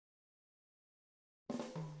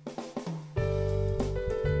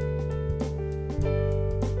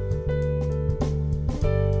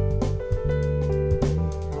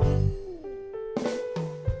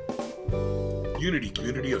Unity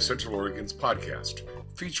Community of Central Oregon's podcast,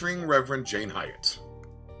 featuring Reverend Jane Hyatt.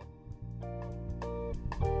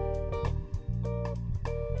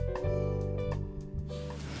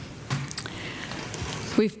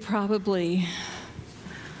 We've probably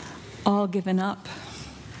all given up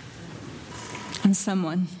on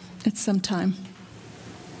someone at some time.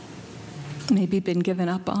 Maybe been given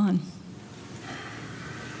up on.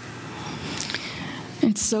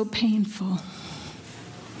 It's so painful.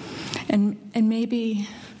 And maybe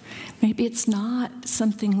it's not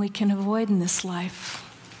something we can avoid in this life.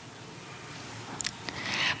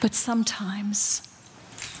 But sometimes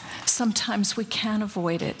we can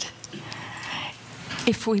avoid it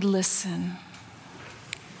if we listen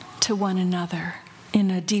to one another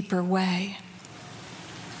in a deeper way.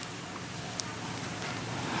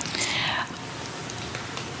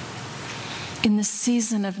 In the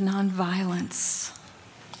season of nonviolence,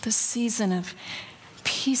 the season of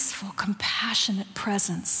peaceful, compassionate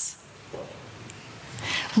presence,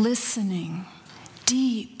 listening,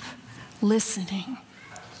 deep listening,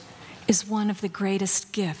 is one of the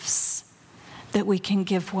greatest gifts that we can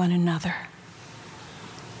give one another.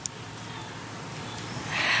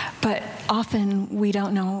 But often we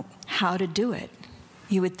don't know how to do it.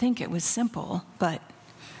 You would think it was simple, but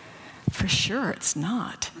for sure it's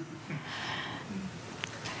not.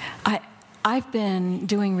 I've been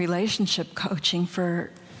doing relationship coaching for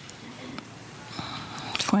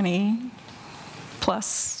 20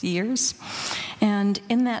 plus years. And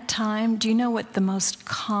in that time, do you know what the most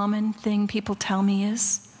common thing people tell me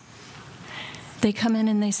is? They come in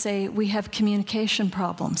and they say, we have communication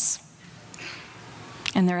problems.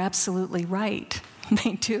 And they're absolutely right.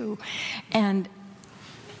 They do. And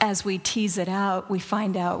as we tease it out, we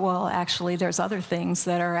find out, well, actually, there's other things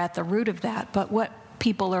that are at the root of that. But what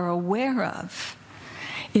people are aware of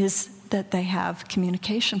is that they have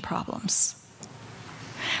communication problems.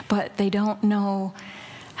 But they don't know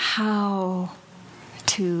how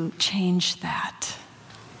to change that.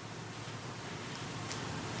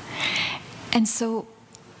 And so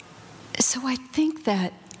I think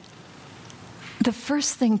that the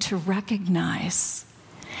first thing to recognize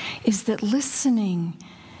is that listening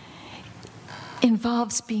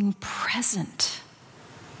involves being present.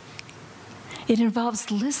 It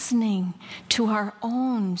involves listening to our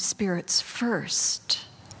own spirits first,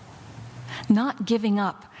 not giving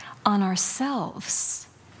up on ourselves,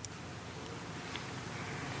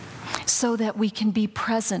 so that we can be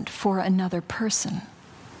present for another person.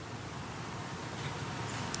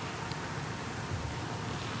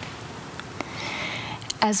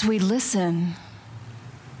 As we listen,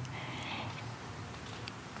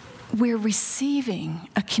 we're receiving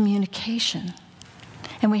a communication,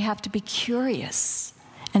 and we have to be curious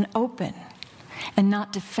and open and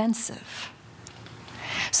not defensive.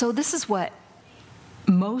 So this is what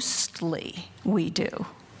mostly we do.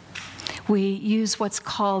 We use what's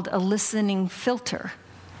called a listening filter.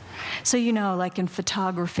 So like in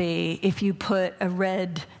photography, if you put a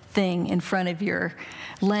red thing in front of your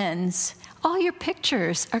lens, all your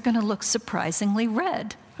pictures are going to look surprisingly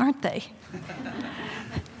red, aren't they?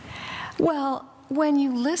 Well, when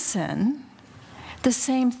you listen, the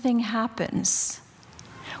same thing happens.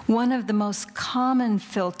 One of the most common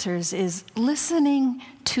filters is listening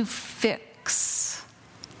to fix.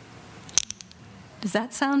 Does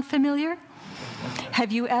that sound familiar?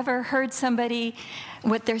 Have you ever heard somebody,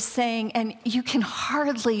 what they're saying, and you can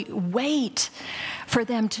hardly wait for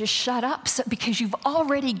them to shut up because you've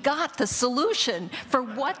already got the solution for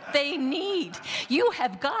what they need. You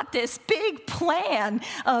have got this big plan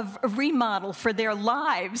of a remodel for their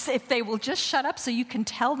lives if they will just shut up so you can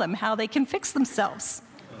tell them how they can fix themselves.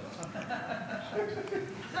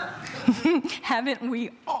 Haven't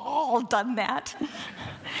we all done that?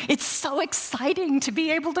 It's so exciting to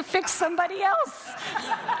be able to fix somebody else.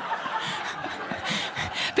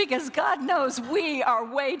 Because God knows we are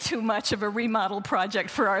way too much of a remodel project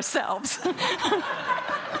for ourselves.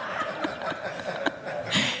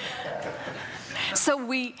 So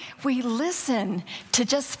we listen to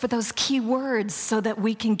just for those key words so that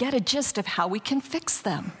we can get a gist of how we can fix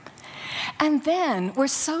them. And then we're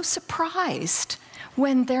so surprised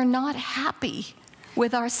when they're not happy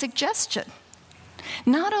with our suggestion.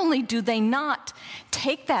 Not only do they not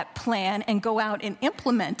take that plan and go out and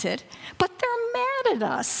implement it, but they're mad at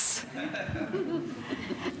us.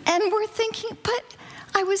 And we're thinking, but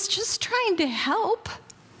I was just trying to help.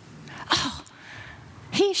 Oh,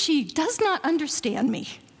 she does not understand me.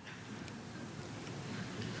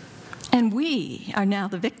 And we are now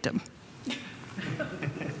the victim.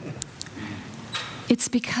 It's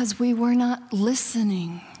because we were not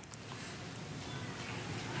listening.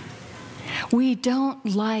 We don't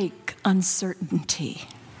like uncertainty.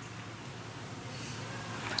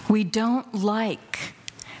 We don't like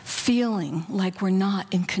feeling like we're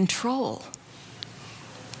not in control.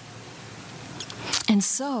 And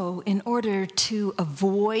so, in order to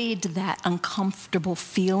avoid that uncomfortable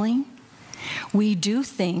feeling, we do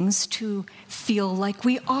things to feel like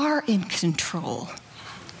we are in control.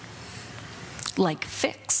 Like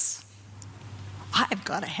fix. I've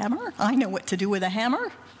got a hammer. I know what to do with a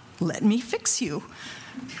hammer. Let me fix you.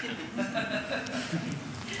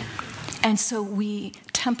 And so we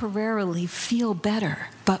temporarily feel better,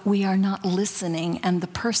 but we are not listening, and the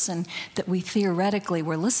person that we theoretically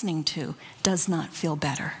were listening to does not feel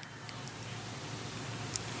better.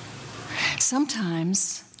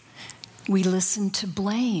 Sometimes we listen to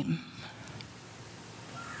blame.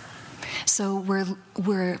 So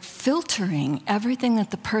we're filtering everything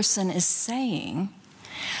that the person is saying,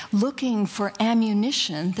 looking for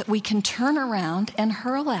ammunition that we can turn around and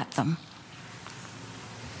hurl at them.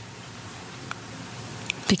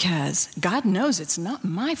 Because God knows it's not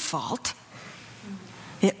my fault.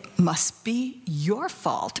 It must be your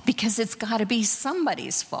fault, because it's got to be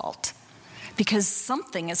somebody's fault, because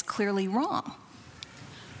something is clearly wrong.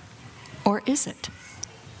 Or is it?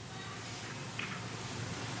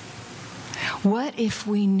 What if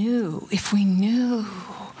we knew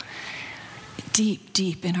deep,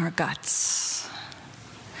 deep in our guts,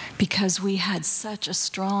 because we had such a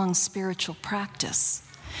strong spiritual practice,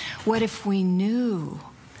 what if we knew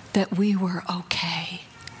that we were okay,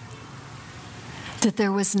 that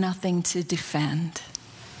there was nothing to defend,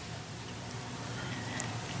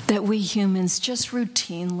 that we humans just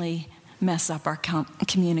routinely mess up our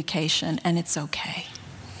communication and it's okay?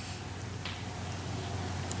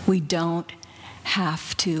 We don't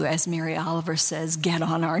have to, as Mary Oliver says, get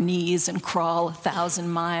on our knees and crawl 1,000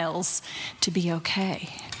 miles to be okay.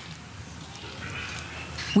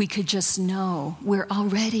 We could just know we're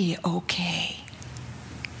already okay.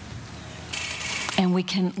 And we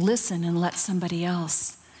can listen and let somebody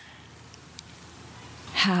else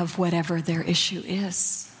have whatever their issue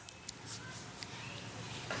is.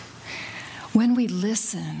 When we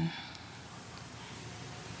listen,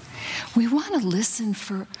 we want to listen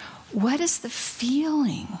for what is the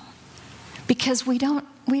feeling, because we don't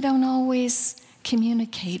always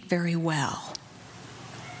communicate very well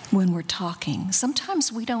when we're talking.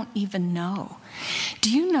 Sometimes we don't even know. Do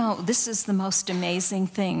you know, this is the most amazing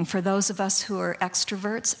thing for those of us who are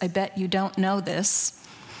extroverts? I bet you don't know this,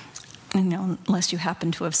 unless you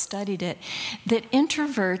happen to have studied it, that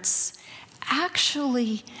introverts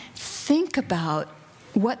actually think about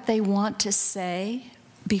what they want to say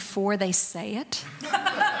before they say it.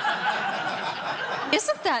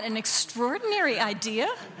 Isn't that an extraordinary idea?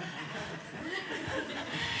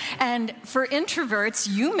 And for introverts,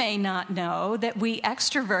 you may not know that we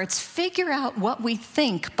extroverts figure out what we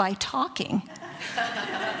think by talking.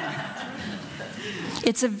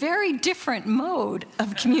 It's a very different mode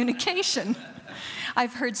of communication.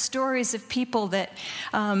 I've heard stories of people that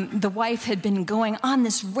the wife had been going on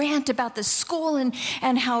this rant about the school and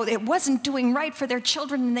how it wasn't doing right for their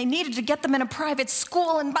children and they needed to get them in a private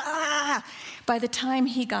school, and blah. By the time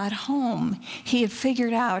he got home, he had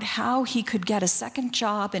figured out how he could get a second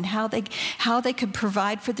job and how they could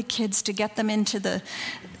provide for the kids to get them into the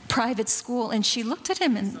private school. And she looked at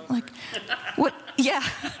him and like, what? Yeah,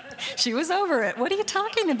 she was over it. What are you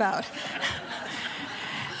talking about?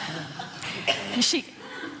 She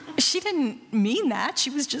didn't mean that.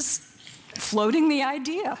 She was just floating the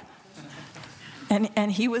idea.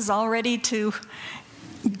 And he was all ready to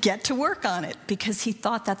get to work on it because he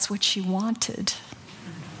thought that's what she wanted.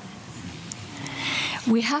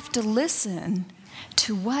 We have to listen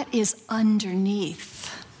to what is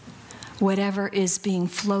underneath whatever is being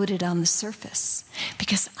floated on the surface,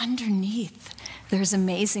 because underneath there's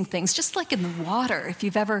amazing things, just like in the water. If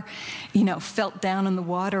you've ever, felt down in the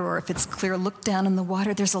water, or if it's clear, look down in the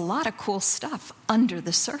water, there's a lot of cool stuff under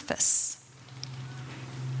the surface.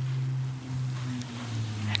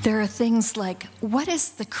 There are things like, what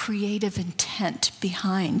is the creative intent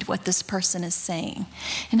behind what this person is saying?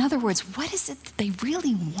 In other words, what is it that they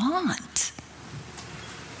really want?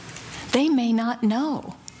 They may not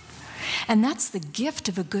know. And that's the gift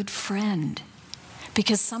of a good friend.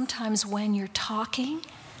 Because sometimes when you're talking,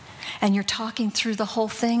 and you're talking through the whole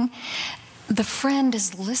thing, the friend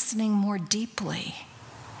is listening more deeply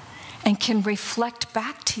and can reflect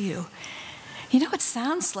back to you. It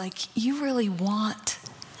sounds like you really want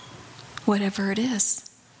whatever it is.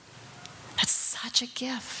 That's such a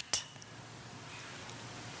gift.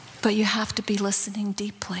 But you have to be listening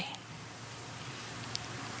deeply.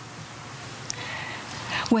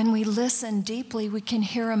 When we listen deeply, we can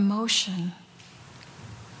hear emotion.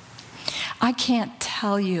 I can't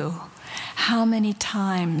tell you how many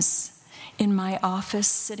times in my office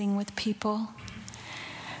sitting with people,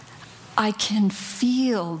 I can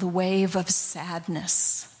feel the wave of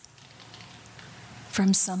sadness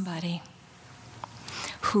from somebody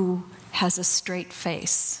who has a straight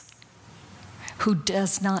face, who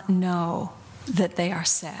does not know that they are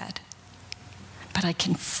sad, but I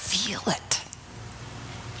can feel it.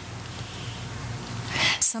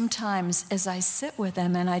 Sometimes as I sit with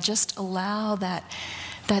them and I just allow that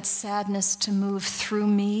sadness to move through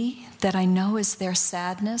me, that I know is their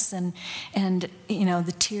sadness, and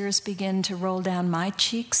the tears begin to roll down my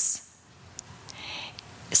cheeks,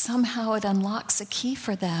 somehow it unlocks a key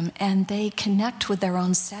for them and they connect with their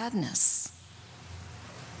own sadness.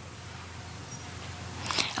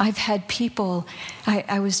 I've had people,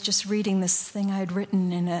 I was just reading this thing I'd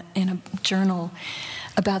written in a journal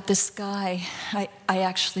about this guy. I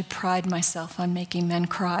actually pride myself on making men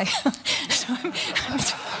cry. So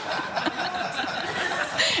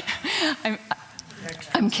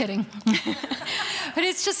I'm kidding. But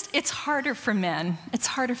it's harder for men. It's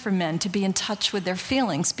harder for men to be in touch with their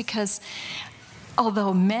feelings, because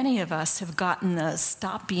although many of us have gotten the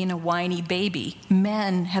stop being a whiny baby,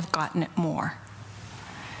 men have gotten it more.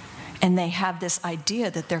 And they have this idea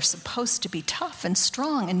that they're supposed to be tough and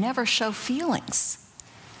strong and never show feelings.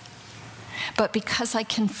 But because I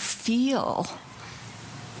can feel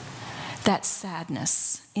that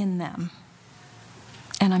sadness in them,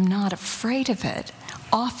 and I'm not afraid of it,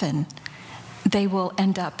 often they will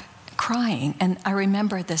end up crying. And I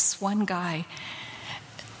remember this one guy,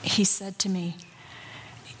 he said to me,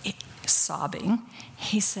 sobbing,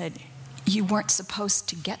 he said, "You weren't supposed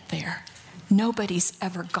to get there. Nobody's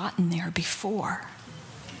ever gotten there before."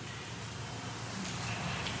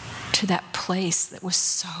 To that place that was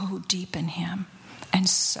so deep in him and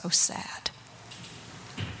so sad.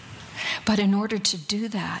 But in order to do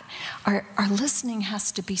that, our listening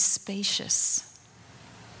has to be spacious.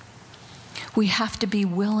 We have to be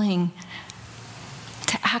willing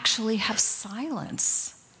to actually have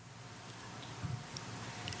silence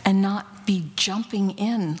and not be jumping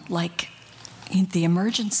in like the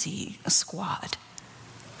emergency squad,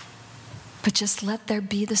 but just let there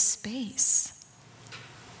be the space.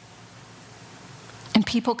 And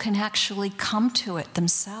people can actually come to it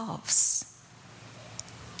themselves.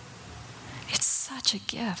 It's such a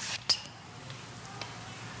gift.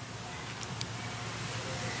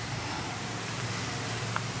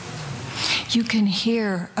 You can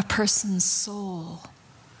hear a person's soul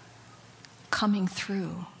coming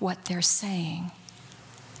through what they're saying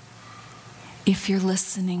if you're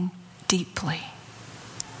listening deeply.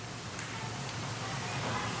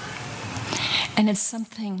 And it's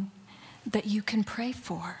something that you can pray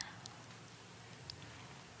for.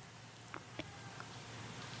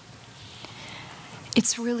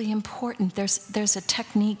 It's really important. There's a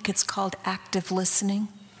technique, it's called active listening.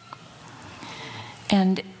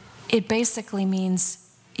 And it basically means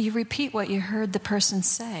you repeat what you heard the person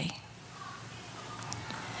say.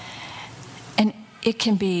 And it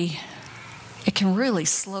can really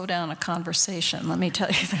slow down a conversation, let me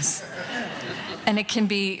tell you this. And it can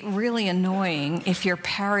be really annoying if you're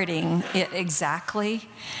parroting it exactly.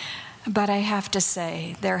 But I have to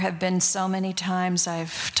say, there have been so many times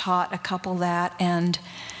I've taught a couple that, and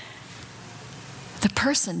the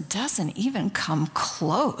person doesn't even come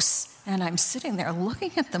close. And I'm sitting there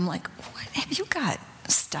looking at them like, what, have you got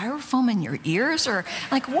styrofoam in your ears? Or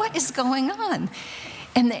like, what is going on?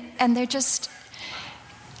 And they're just,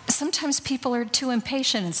 sometimes people are too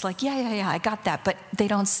impatient. It's like, yeah, I got that. But they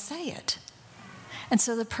don't say it. And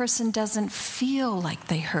so the person doesn't feel like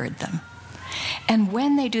they heard them. And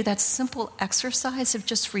when they do that simple exercise of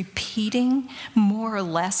just repeating more or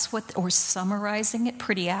less or summarizing it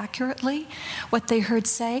pretty accurately, what they heard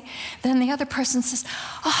say, then the other person says,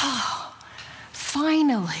 "Oh,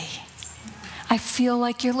 finally, I feel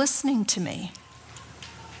like you're listening to me."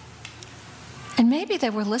 And maybe they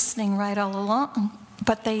were listening right all along,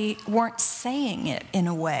 but they weren't saying it in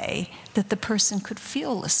a way that the person could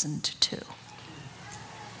feel listened to.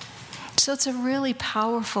 So it's a really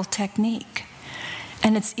powerful technique.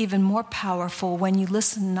 And it's even more powerful when you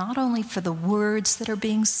listen not only for the words that are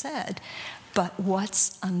being said, but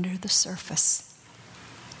what's under the surface.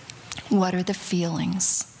 What are the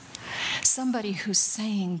feelings? Somebody who's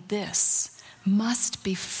saying this must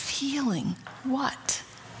be feeling what?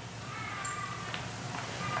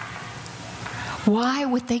 Why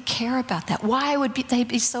would they care about that? Why would they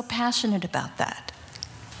be so passionate about that?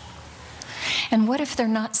 And what if they're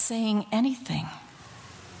not saying anything?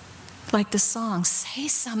 Like the song, say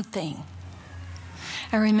something.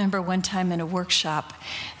 I remember one time in a workshop,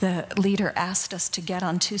 the leader asked us to get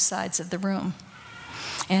on two sides of the room.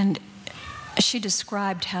 And she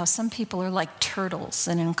described how some people are like turtles,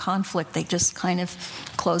 and in conflict, they just kind of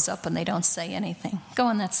close up and they don't say anything. Go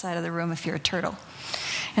on that side of the room if you're a turtle.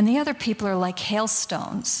 And the other people are like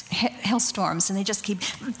hailstorms, and they just keep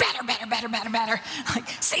batter, batter, batter, batter, batter. Like,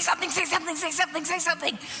 say something, say something, say something, say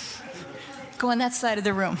something. Go on that side of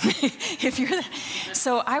the room.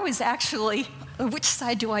 So I was actually, which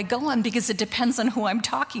side do I go on? Because it depends on who I'm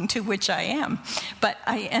talking to, which I am. But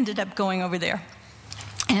I ended up going over there.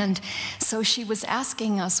 And so she was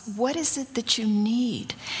asking us, what is it that you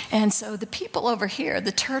need? And so the people over here,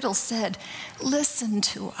 the turtles, said, listen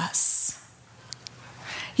to us.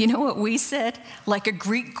 You know what we said? Like a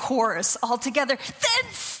Greek chorus all together,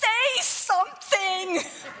 then say something.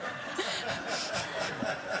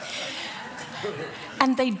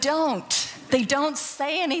 And they don't. They don't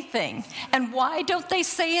say anything. And why don't they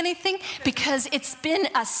say anything? Because it's been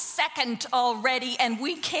a second already and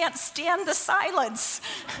we can't stand the silence.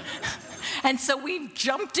 And so we've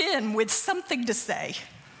jumped in with something to say.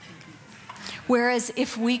 Whereas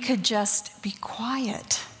if we could just be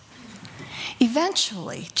quiet,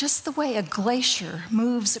 eventually, just the way a glacier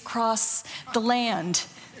moves across the land,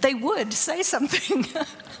 they would say something.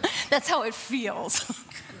 That's how it feels.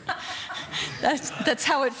 That's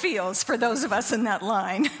how it feels for those of us in that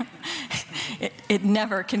line. It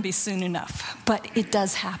never can be soon enough, but it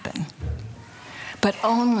does happen. But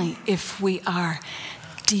only if we are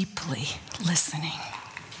deeply listening.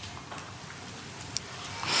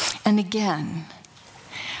 And again,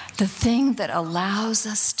 the thing that allows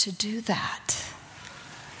us to do that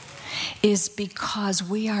is because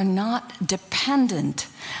we are not dependent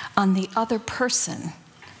on the other person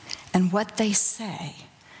and what they say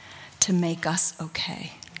to make us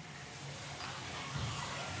okay.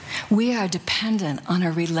 We are dependent on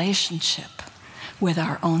a relationship with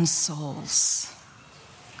our own souls.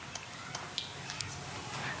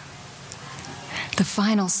 The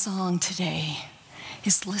final song today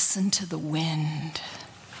is Listen to the Wind,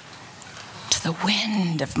 to the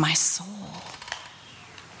wind of my soul.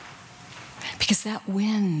 Because that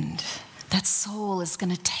wind, that soul is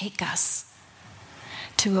going to take us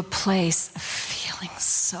to a place of feeling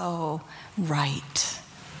so right.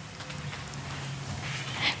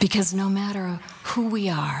 Because no matter who we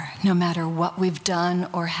are, no matter what we've done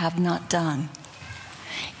or have not done,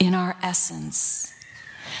 in our essence,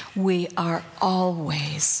 we are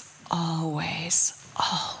always, always,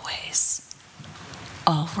 always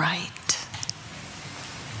all right.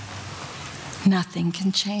 Nothing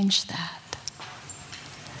can change that.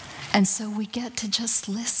 And so we get to just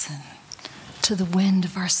listen to the wind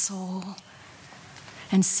of our soul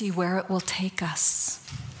and see where it will take us.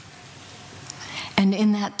 And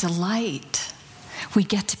in that delight, we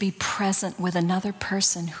get to be present with another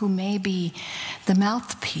person who may be the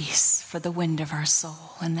mouthpiece for the wind of our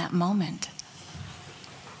soul in that moment.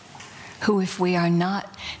 Who, if we are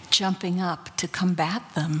not jumping up to combat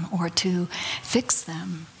them or to fix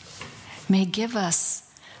them, may give us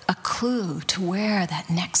a clue to where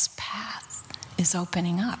that next path is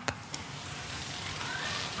opening up.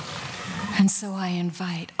 And so I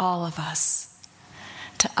invite all of us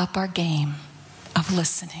to up our game of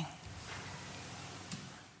listening.